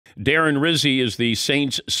Darren Rizzi is the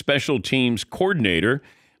Saints special teams coordinator.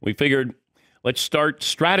 We figured let's start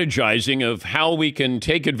strategizing of how we can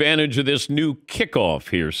take advantage of this new kickoff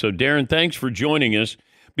here. So, Darren, thanks for joining us.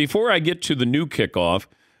 Before I get to the new kickoff,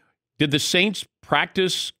 did the Saints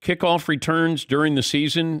practice kickoff returns during the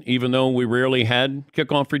season, even though we rarely had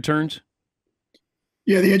kickoff returns?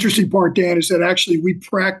 Yeah, the interesting part, Dan, is that actually we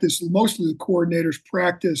practice, most of the coordinators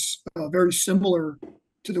practice very similar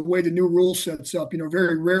to the way the new rule sets up.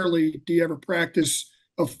 Very rarely do you ever practice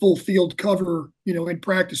a full field cover, in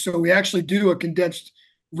practice. So we actually do a condensed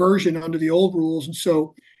version under the old rules. And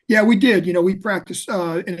so, yeah, we did. We practice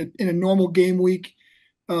in a normal game week.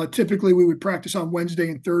 Typically, we would practice on Wednesday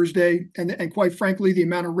and Thursday. And quite frankly, the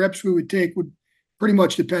amount of reps we would take would pretty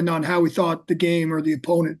much depend on how we thought the game or the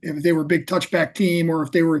opponent, if they were a big touchback team or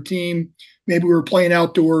if they were a team, maybe we were playing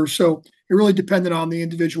outdoors. So it really depended on the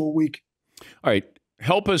individual week. All right.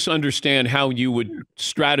 Help us understand how you would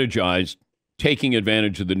strategize taking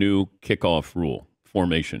advantage of the new kickoff rule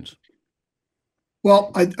formations.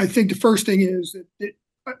 Well, I think the first thing is that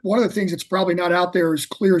one of the things that's probably not out there as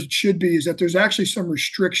clear as it should be is that there's actually some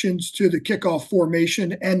restrictions to the kickoff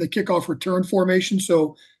formation and the kickoff return formation.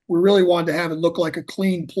 So we really wanted to have it look like a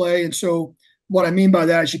clean play. And so what I mean by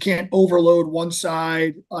that is you can't overload one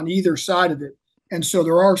side on either side of it. And so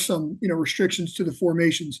there are some, restrictions to the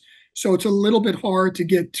formations. So it's a little bit hard to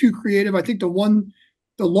get too creative. I think the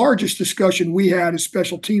largest discussion we had as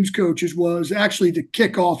special teams coaches was actually the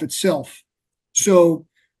kickoff itself. So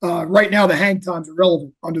right now the hang times are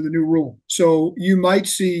relevant under the new rule. So you might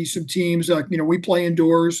see some teams like, we play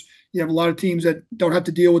indoors. You have a lot of teams that don't have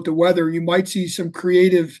to deal with the weather. You might see some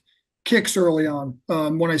creative kicks early on.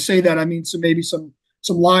 When I say that, I mean maybe some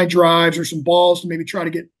line drives or some balls to maybe try to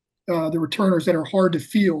get the returners that are hard to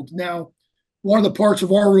field. Now, one of the parts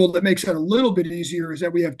of our rule that makes that a little bit easier is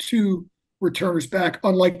that we have two returners back.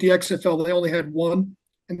 Unlike the XFL, they only had one,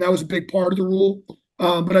 and that was a big part of the rule.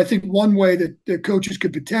 But I think one way that the coaches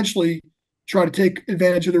could potentially try to take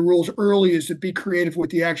advantage of the rules early is to be creative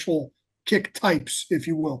with the actual kick types, if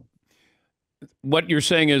you will. What you're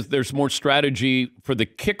saying is there's more strategy for the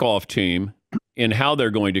kickoff team in how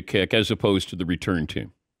they're going to kick as opposed to the return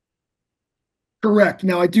team. Correct.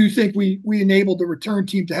 Now, I do think we enabled the return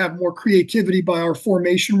team to have more creativity by our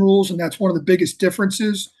formation rules, and that's one of the biggest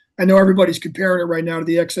differences. I know everybody's comparing it right now to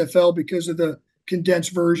the XFL because of the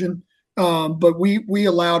condensed version, but we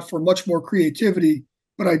allowed for much more creativity.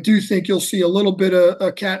 But I do think you'll see a little bit of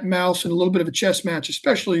a cat and mouse and a little bit of a chess match,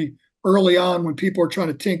 especially early on when people are trying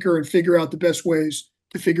to tinker and figure out the best ways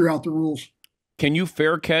to figure out the rules. Can you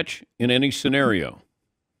fair catch in any scenario?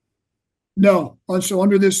 No. So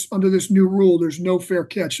under this new rule, there's no fair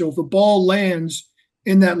catch. So if the ball lands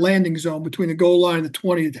in that landing zone between the goal line and the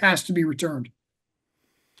 20, it has to be returned.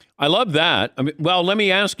 I love that. I mean, well, let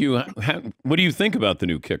me ask you, what do you think about the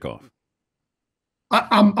new kickoff?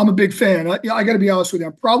 I'm a big fan. I got to be honest with you.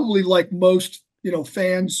 I'm probably like most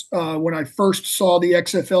fans. When I first saw the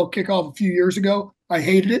XFL kickoff a few years ago, I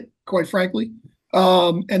hated it, quite frankly.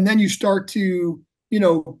 And then you start to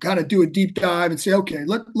kind of do a deep dive and say, okay,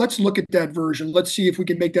 let's look at that version. Let's see if we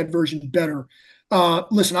can make that version better.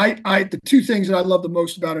 Listen, the two things that I love the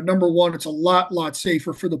most about it, number one, it's a lot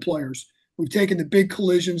safer for the players. We've taken the big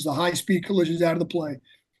collisions, the high-speed collisions out of the play.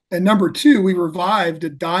 And number two, we revived a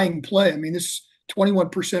dying play. I mean, this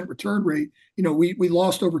 21% return rate, we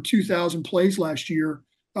lost over 2,000 plays last year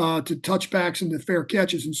to touchbacks and to fair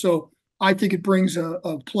catches. And so I think it brings a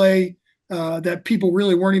play that people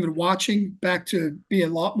really weren't even watching back to be a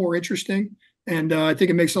lot more interesting. And I think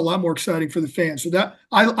it makes it a lot more exciting for the fans. So that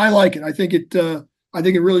I like it. I think it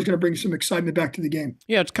really is going to bring some excitement back to the game.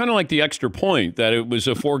 Yeah, it's kind of like the extra point that it was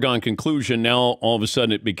a foregone conclusion. Now, all of a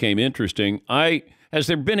sudden, it became interesting. Has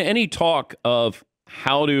there been any talk of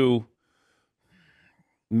how to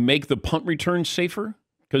make the punt return safer?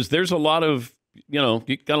 Because there's a lot of, you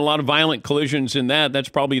got a lot of violent collisions in that. That's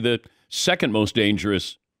probably the second most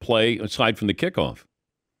dangerous play aside from the kickoff.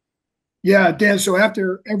 Yeah, Dan. So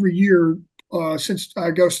after every year, since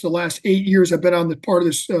I guess the last 8 years, I've been on the part of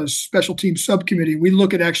this special team subcommittee. We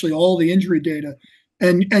look at actually all the injury data,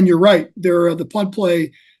 and you're right. The punt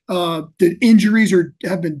play, the injuries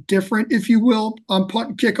have been different, if you will, on punt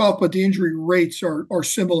and kickoff, but the injury rates are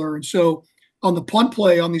similar. And so on the punt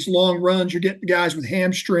play, on these long runs, you're getting guys with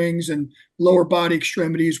hamstrings and lower body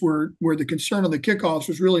extremities, where the concern on the kickoffs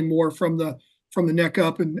was really more from the neck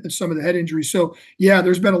up and some of the head injuries. So yeah,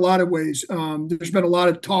 there's been a lot of ways. There's been a lot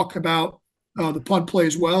of talk about the punt play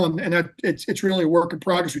as well, and that it's really a work in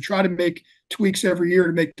progress. We try to make tweaks every year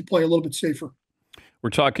to make the play a little bit safer.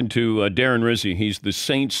 We're talking to Darren Rizzi. He's the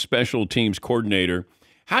Saints special teams coordinator.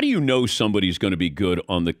 How do you know somebody's going to be good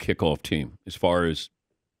on the kickoff team as far as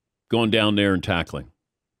going down there and tackling?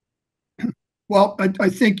 Well, I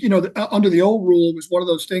think, under the old rule, it was one of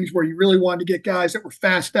those things where you really wanted to get guys that were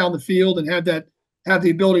fast down the field and have the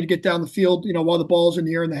ability to get down the field, while the ball's in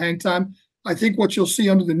the air in the hang time. I think what you'll see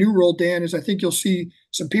under the new rule, Dan, is I think you'll see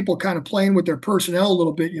some people kind of playing with their personnel a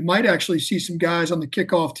little bit. You might actually see some guys on the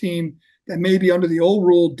kickoff team that maybe under the old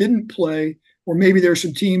rule didn't play, or maybe there's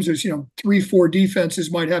some teams, there's, 3-4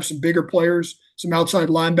 defenses might have some bigger players, some outside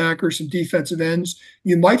linebackers, some defensive ends.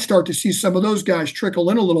 You might start to see some of those guys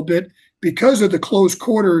trickle in a little bit because of the close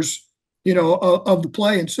quarters, of the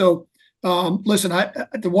play. And so, listen,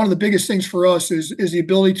 one of the biggest things for us is the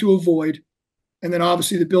ability to avoid, and then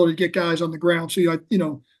obviously the ability to get guys on the ground. So,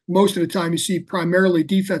 most of the time you see primarily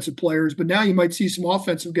defensive players, but now you might see some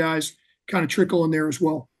offensive guys kind of trickle in there as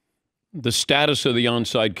well. The status of the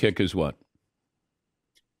onside kick is what?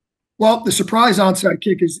 Well, the surprise onside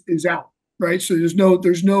kick is out, right? So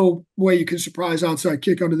there's no way you can surprise onside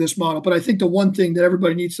kick under this model. But I think the one thing that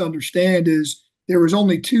everybody needs to understand is there was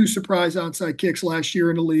only 2 surprise onside kicks last year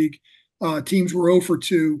in the league. Teams were 0 for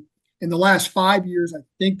 2. In the last 5 years, I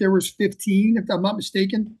think there was 15, if I'm not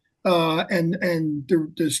mistaken. And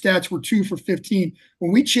the stats were 2 for 15.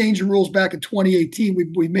 When we changed the rules back in 2018,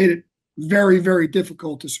 we made it very, very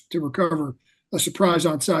difficult to recover a surprise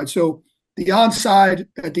onside. So the onside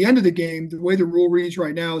at the end of the game, the way the rule reads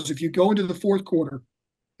right now is if you go into the fourth quarter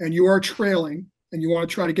and you are trailing and you want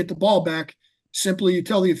to try to get the ball back, simply you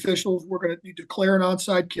tell the officials, you declare an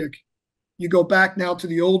onside kick. You go back now to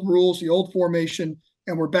the old rules, the old formation,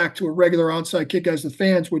 and we're back to a regular onside kick as the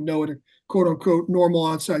fans would know it, a quote-unquote normal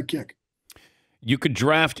onside kick. You could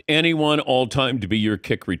draft anyone all time to be your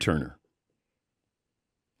kick returner.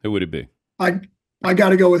 Who would it be? I got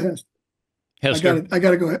to go with Hester. Hester? I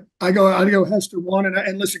got to go. I go Hester one,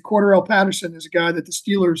 and listen, Cordarrelle Patterson is a guy that the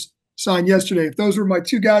Steelers signed yesterday. If those were my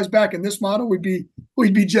 2 guys back in this model, we'd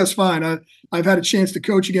be just fine. I've had a chance to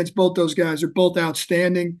coach against both those guys. They're both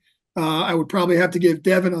outstanding. I would probably have to give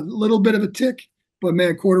Devin a little bit of a tick, but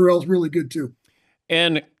man, Cordarrelle's really good too.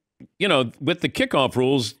 And with the kickoff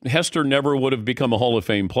rules, Hester never would have become a Hall of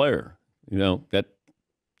Fame player. That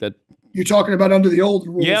you're talking about under the old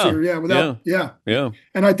rules here, yeah.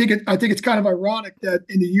 And I think it's kind of ironic that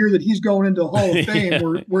in the year that he's going into the Hall of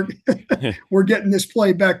Fame, we're getting this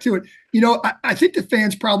play back to it. I think the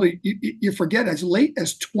fans probably you forget as late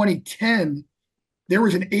as 2010, there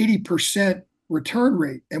was an 80% return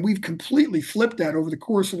rate, and we've completely flipped that over the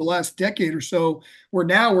course of the last decade or so. Where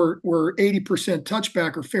now we're 80%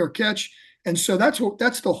 touchback or fair catch, and so that's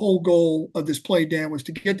the whole goal of this play, Dan, was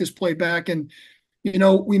to get this play back. And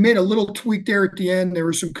we made a little tweak there at the end. There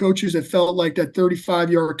were some coaches that felt like that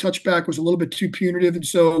 35-yard touchback was a little bit too punitive. And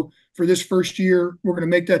so for this first year, we're going to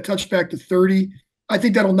make that touchback to 30. I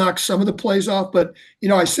think that'll knock some of the plays off. But,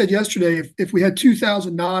 I said yesterday, if we had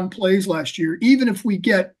 2,000 non-plays last year, even if we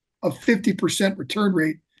get a 50% return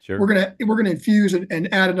rate, sure, we're gonna infuse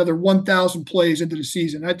and add another 1,000 plays into the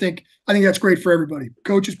season. I think that's great for everybody,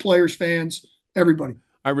 coaches, players, fans, everybody.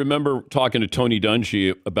 I remember talking to Tony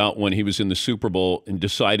Dungy about when he was in the Super Bowl and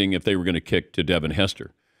deciding if they were going to kick to Devin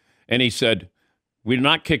Hester. And he said, we're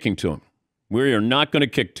not kicking to him. We are not going to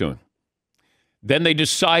kick to him. Then they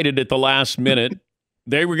decided at the last minute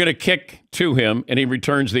they were going to kick to him, and he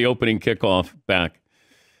returns the opening kickoff back.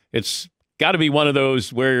 It's got to be one of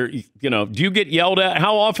those where, do you get yelled at?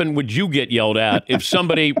 How often would you get yelled at if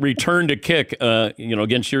somebody returned a kick,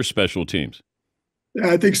 against your special teams?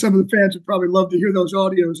 I think some of the fans would probably love to hear those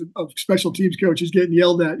audios of special teams coaches getting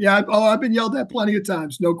yelled at. Yeah, I've been yelled at plenty of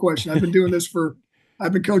times, no question. I've been doing this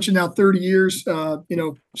I've been coaching now 30 years,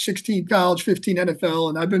 16 college, 15 NFL,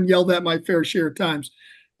 and I've been yelled at my fair share of times.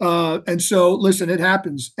 And so, listen, it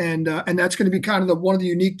happens. And that's going to be kind of one of the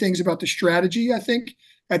unique things about the strategy, I think.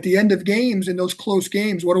 At the end of games, in those close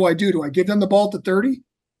games, what do? Do I give them the ball at the 30?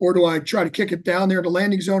 Or do I try to kick it down there in the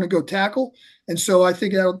landing zone and go tackle? And so I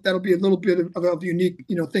think that'll be a little bit of a unique,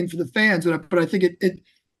 thing for the fans. But I think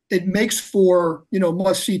it makes for,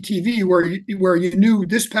 must-see TV where you knew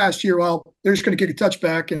this past year, well, they're just going to kick a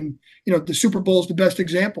touchback. And, the Super Bowl is the best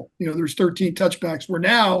example. There's 13 touchbacks. Where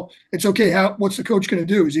now it's okay. What's the coach going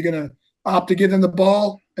to do? Is he going to opt to give them the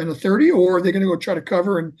ball and a 30, or are they going to go try to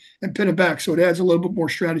cover and pin it back? So it adds a little bit more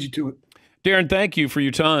strategy to it. Darren, thank you for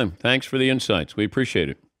your time. Thanks for the insights. We appreciate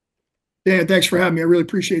it. Dan, thanks for having me. I really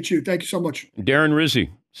appreciate you. Thank you so much. Darren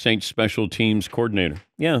Rizzi, Saints Special Teams Coordinator.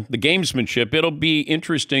 Yeah, the gamesmanship. It'll be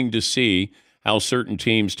interesting to see how certain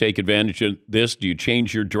teams take advantage of this. Do you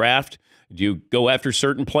change your draft? Do you go after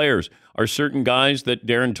certain players? Are certain guys that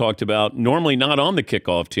Darren talked about normally not on the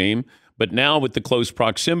kickoff team, but now with the close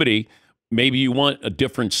proximity, maybe you want a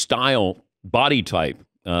different style body type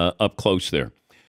up close there.